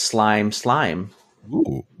get slime?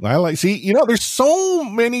 Ooh, see, there's so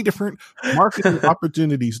many different marketing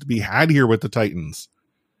opportunities to be had here with the Titans.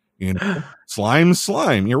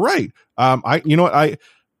 Slime. You're right.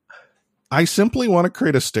 I simply want to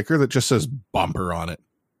create a sticker that just says bumper on it.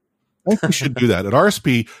 I think we should do that. At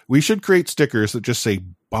RSP, we should create stickers that just say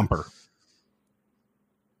bumper.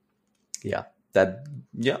 Yeah.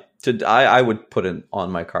 I would put it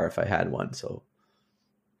on my car if I had one. So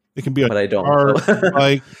It can be a But I don't. car, So.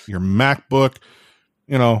 bike, your MacBook,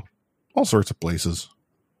 all sorts of places.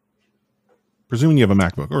 Presuming you have a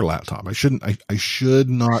MacBook or a laptop. I should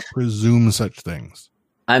not presume such things.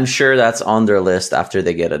 I'm sure that's on their list after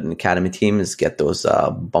they get an Academy team, is get those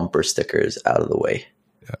bumper stickers out of the way.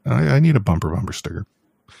 Yeah, I need a bumper sticker.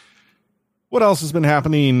 What else has been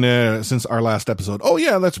happening since our last episode? Oh,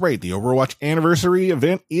 yeah, that's right. The Overwatch anniversary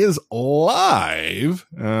event is live.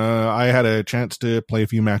 I had a chance to play a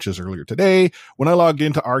few matches earlier today. When I logged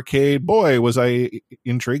into Arcade, boy, was I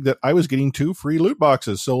intrigued that I was getting 2 free loot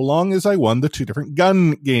boxes so long as I won the 2 different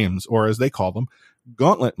gun games, or as they call them,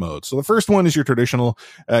 gauntlet modes. So the first one is your traditional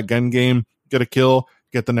gun game, get a kill,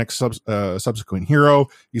 get the next subsequent hero.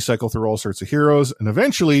 You cycle through all sorts of heroes, and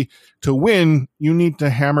eventually, to win, you need to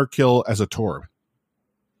hammer kill as a Torb.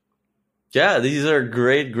 Yeah, these are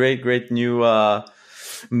great new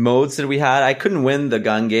modes that we had. I couldn't win the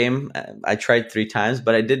gun game. I tried 3 times,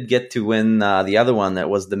 but I did get to win the other one that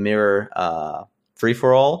was the mirror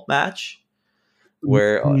free-for-all match,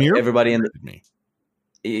 where everybody in the...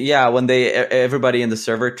 Yeah, when everybody in the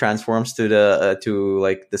server transforms to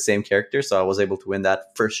the same character, so I was able to win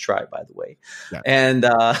that first try, by the way, yeah. And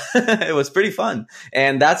it was pretty fun.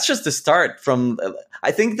 And that's just the start. From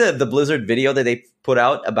I think the Blizzard video that they put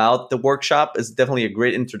out about the workshop is definitely a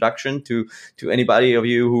great introduction to anybody of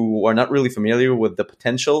you who are not really familiar with the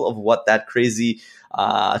potential of what that crazy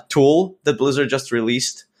tool that Blizzard just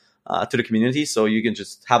released to the community. So you can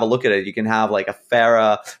just have a look at it. You can have like a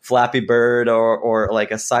Pharah, Flappy Bird, or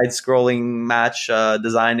like a side-scrolling match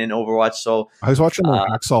design in Overwatch. So I was watching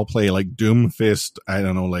Axel play like Doomfist, I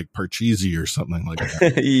don't know, like Parcheesi or something like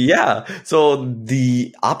that. Yeah. So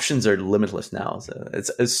the options are limitless now. So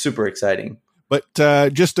it's super exciting. But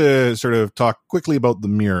just to sort of talk quickly about the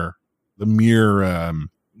mirror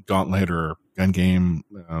gauntlet or gun game,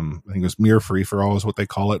 I think it was mirror free for all is what they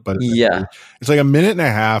call it. But it's like a minute and a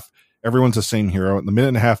half. Everyone's the same hero. At the minute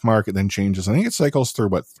and a half mark, it then changes. I think it cycles through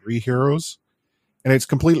 3 heroes, and it's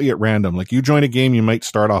completely at random. Like you join a game, you might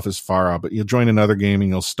start off as Pharah, but you'll join another game and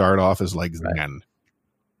you'll start off as like Zen.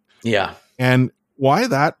 Yeah. And why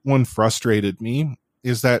that one frustrated me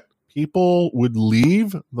is that people would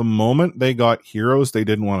leave the moment they got heroes they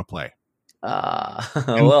didn't want to play.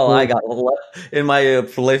 Well, I got in my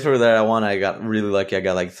playthrough that I won. I got really lucky. I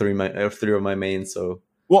got like 3 of my mains. So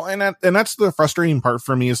well, and that's the frustrating part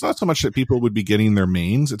for me. It's not so much that people would be getting their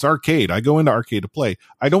mains. It's Arcade. I go into Arcade to play.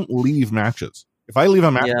 I don't leave matches. If I leave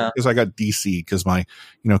a match because I got DC because my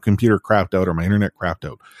computer crapped out or my internet crapped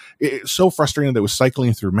out, it's so frustrating that it was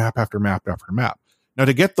cycling through map after map after map. Now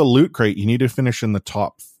to get the loot crate, you need to finish in the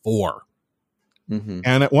top 4. Mm-hmm.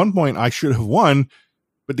 And at one point, I should have won.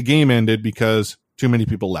 But the game ended because too many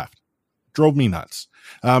people left. Drove me nuts.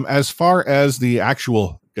 As far as the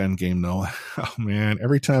actual gun game, though, oh man,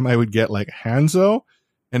 every time I would get like Hanzo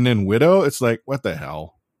and then Widow, it's like, what the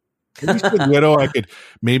hell? At least with Widow, I could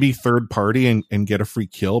maybe third party and get a free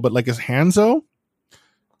kill. But like as Hanzo,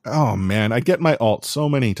 oh man, I get my ult so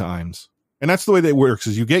many times. And that's the way that it works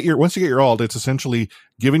is once you get your ult, it's essentially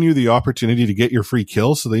giving you the opportunity to get your free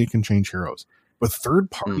kill so that you can change heroes. But third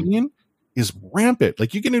partying is rampant.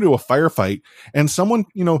 Like you get into a firefight and someone,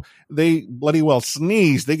 they bloody well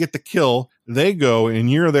sneeze, they get the kill, they go and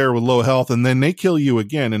you're there with low health and then they kill you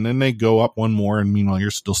again and then they go up one more and meanwhile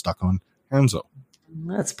you're still stuck on Hanzo.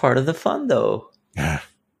 That's part of the fun though. Yeah.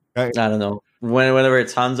 I don't know. Whenever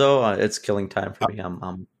it's Hanzo, it's killing time for me.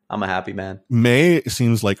 I'm a happy man. Mei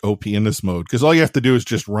seems like OP in this mode because all you have to do is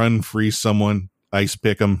just run, freeze someone, ice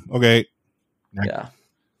pick them. Okay. Yeah.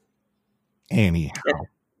 Anyhow.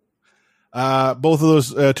 Both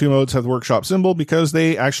of those 2 modes have the workshop symbol because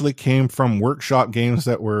they actually came from workshop games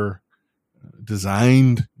that were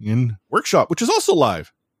designed in workshop, which is also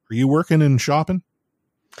live. Are you working and shopping?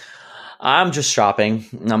 I'm just shopping.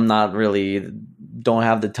 I'm not really, don't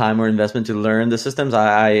have the time or investment to learn the systems.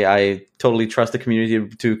 I totally trust the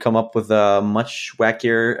community to come up with much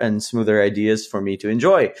wackier and smoother ideas for me to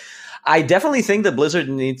enjoy. I definitely think that Blizzard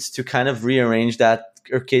needs to kind of rearrange that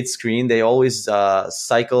arcade screen. They always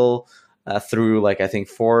cycle through like I think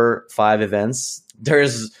 4 or 5 events.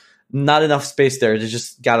 There's not enough space there. They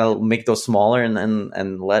just gotta make those smaller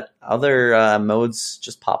and let other modes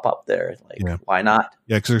just pop up there. Like why not?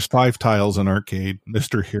 Yeah, because there's 5 tiles in arcade.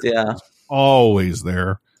 Mr. Hero is always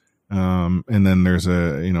there. And then there's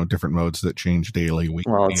different modes that change daily,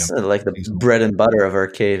 weekly. Well, it's like the bread and butter of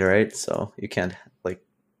arcade, right? So you can't like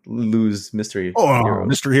lose Mystery Heroes.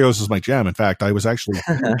 Mystery Heroes is my jam. In fact, I was actually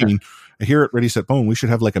thinking here at Ready Set Bone, we should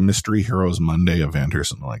have like a Mystery Heroes Monday event or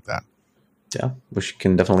something like that. Yeah, we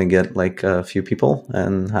can definitely get like a few people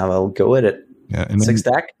and have a go at it. Yeah, and 6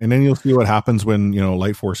 stack. and then you'll see what happens when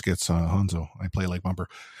Light Force gets Hanzo. I play like bumper.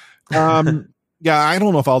 Yeah, I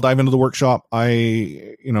don't know if I'll dive into the workshop.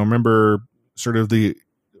 I remember sort of the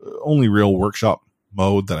only real workshop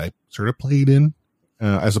mode that I sort of played in,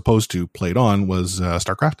 as opposed to played on, was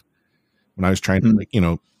StarCraft. When I was trying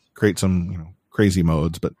to create some crazy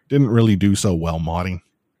modes, but didn't really do so well modding.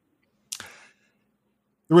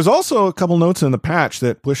 There was also a couple notes in the patch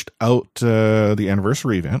that pushed out the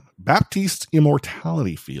anniversary event. Baptiste's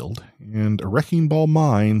Immortality Field and Wrecking Ball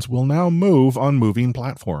Mines will now move on moving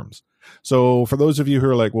platforms. So for those of you who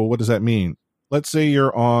are like, well, what does that mean? Let's say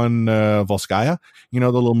you're on Volskaya, the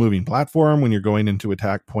little moving platform when you're going into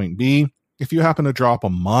attack point B. If you happen to drop a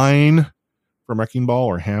mine from Wrecking Ball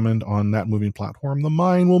or Hammond on that moving platform, the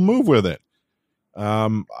mine will move with it.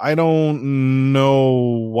 I don't know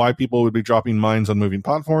why people would be dropping mines on moving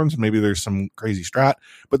platforms. Maybe there's some crazy strat,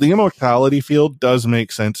 but the Immortality Field does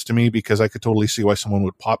make sense to me because I could totally see why someone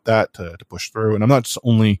would pop that to push through. And I'm not just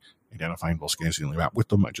only identifying Volskaya as the only map with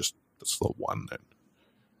them. That's the one that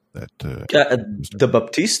the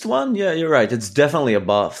Baptiste one. Yeah, you're right. It's definitely a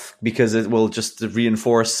buff because it will just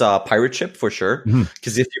reinforce Pirate Ship for sure.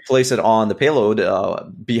 Because if you place it on the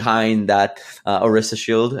payload behind that Orisa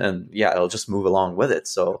shield, and it'll just move along with it.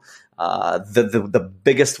 So the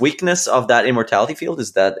biggest weakness of that Immortality Field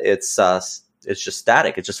is that it's just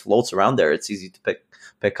static. It just floats around there. It's easy to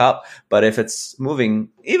pick up, but if it's moving,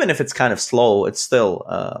 even if it's kind of slow, it's still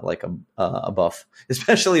like a buff,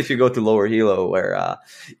 especially if you go to lower helo where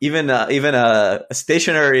even a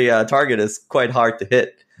stationary target is quite hard to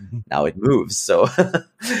hit. Now it moves, so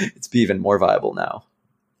it's even more viable now.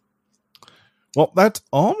 Well, that's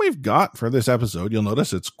all we've got for this episode. You'll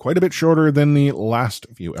notice it's quite a bit shorter than the last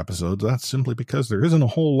few episodes. That's simply because there isn't a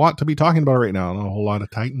whole lot to be talking about right now. Not a whole lot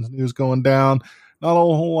of Titans news going down. Not a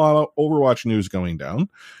whole lot of Overwatch news going down.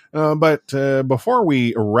 But before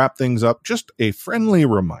we wrap things up, just a friendly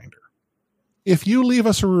reminder. If you leave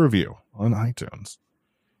us a review on iTunes,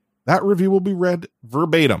 that review will be read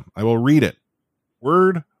verbatim. I will read it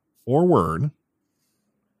word for word.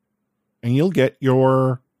 And you'll get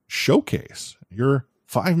your showcase, your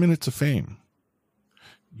 5 minutes of fame,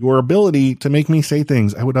 your ability to make me say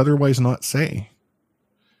things I would otherwise not say.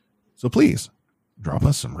 So please, drop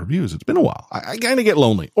us some reviews. It's been a while. I kind of get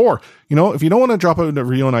lonely. Or, if you don't want to drop a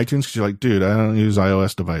review on iTunes because you're like, dude, I don't use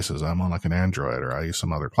iOS devices. I'm on like an Android or I use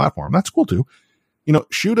some other platform. That's cool too.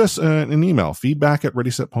 Shoot us an email,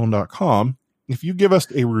 feedback@readysetpwn.com. If you give us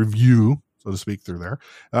a review, so to speak, through there,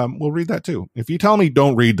 we'll read that too. If you tell me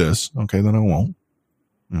don't read this, okay, then I won't.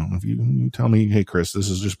 If you tell me, hey, Chris, this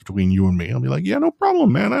is just between you and me, I'll be like, yeah, no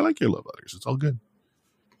problem, man. I like your love letters. It's all good.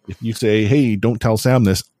 If you say, hey, don't tell Sam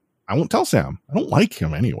this, I won't tell Sam. I don't like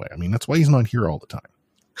him anyway. I mean, that's why he's not here all the time.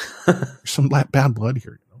 There's some bad blood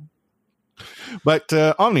here, But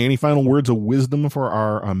Omni, any final words of wisdom for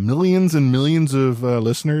our millions and millions of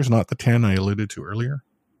listeners, not the 10 I alluded to earlier?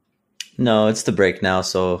 No, it's the break now,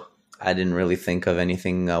 so I didn't really think of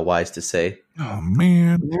anything wise to say. Oh,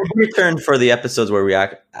 man. We'll return for the episodes where we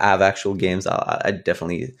have actual games. I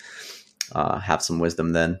definitely have some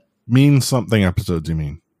wisdom then. Mean something episodes, you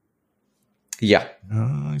mean? Yeah.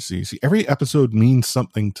 I see. Every episode means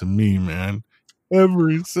something to me, man.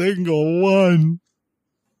 Every single one.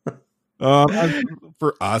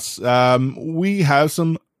 For us, we have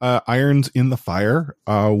some irons in the fire.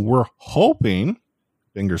 We're hoping,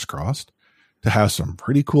 fingers crossed, to have some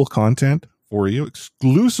pretty cool content for you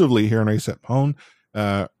exclusively here on Ready Set Pwn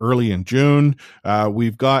early in June.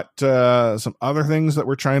 We've got some other things that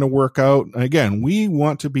we're trying to work out. Again, we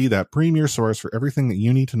want to be that premier source for everything that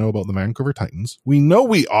you need to know about the Vancouver Titans. We know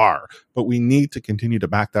we are, but we need to continue to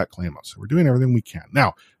back that claim up. So we're doing everything we can.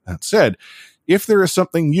 Now, that said, if there is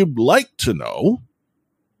something you'd like to know,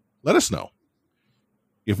 let us know.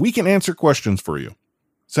 If we can answer questions for you,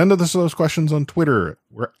 send us those questions on Twitter.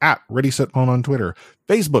 We're at ReadySetPwn on Twitter.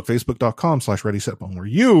 Facebook, facebook.com/ReadySetPwn, where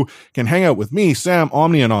you can hang out with me, Sam,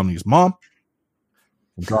 Omni, and Omni's mom.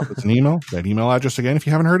 Drop us an email. That email address again, if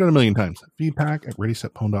you haven't heard it a million times,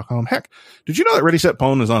 feedback@ReadySetPwn.com. Heck, did you know that Ready Set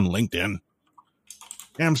Pwn is on LinkedIn?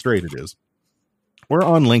 Damn straight it is. We're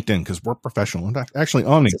on LinkedIn because we're professional. In fact, actually,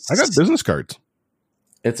 Omni, I got business cards.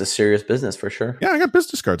 It's a serious business for sure. Yeah, I got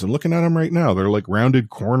business cards. I'm looking at them right now. They're like rounded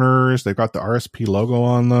corners. They've got the RSP logo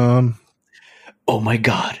on them. Oh my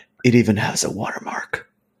God. It even has a watermark.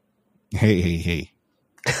 Hey.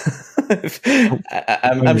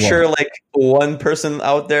 I'm sure like one person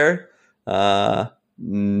out there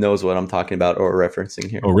knows what I'm talking about or referencing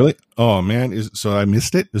here. Oh, really? Oh, man. So I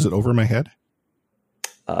missed it? Is it over my head?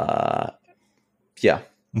 Yeah.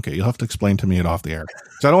 Okay, you'll have to explain to me it off the air.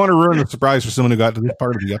 So I don't want to ruin the surprise for someone who got to this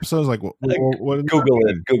part of the episode. It's like, what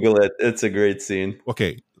Google it. It's a great scene.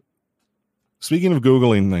 Okay. Speaking of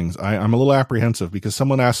Googling things, I'm a little apprehensive because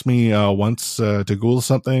someone asked me once to Google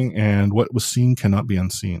something, and what was seen cannot be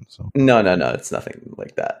unseen. So no, it's nothing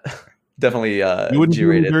like that. Definitely you wouldn't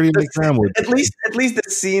G-rated. At least the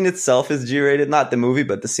scene itself is G-rated, not the movie,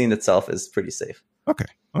 but the scene itself is pretty safe. Okay.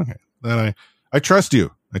 Then I trust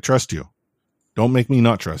you. I trust you. Don't make me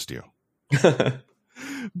not trust you.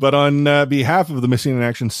 But on behalf of the Missing in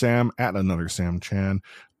Action Sam at another Sam Chan,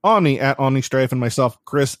 Omni at OmniStrife, and myself,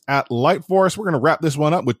 Chris at Lightforce, we're going to wrap this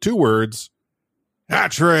one up with 2 words: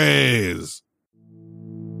 catchphrase.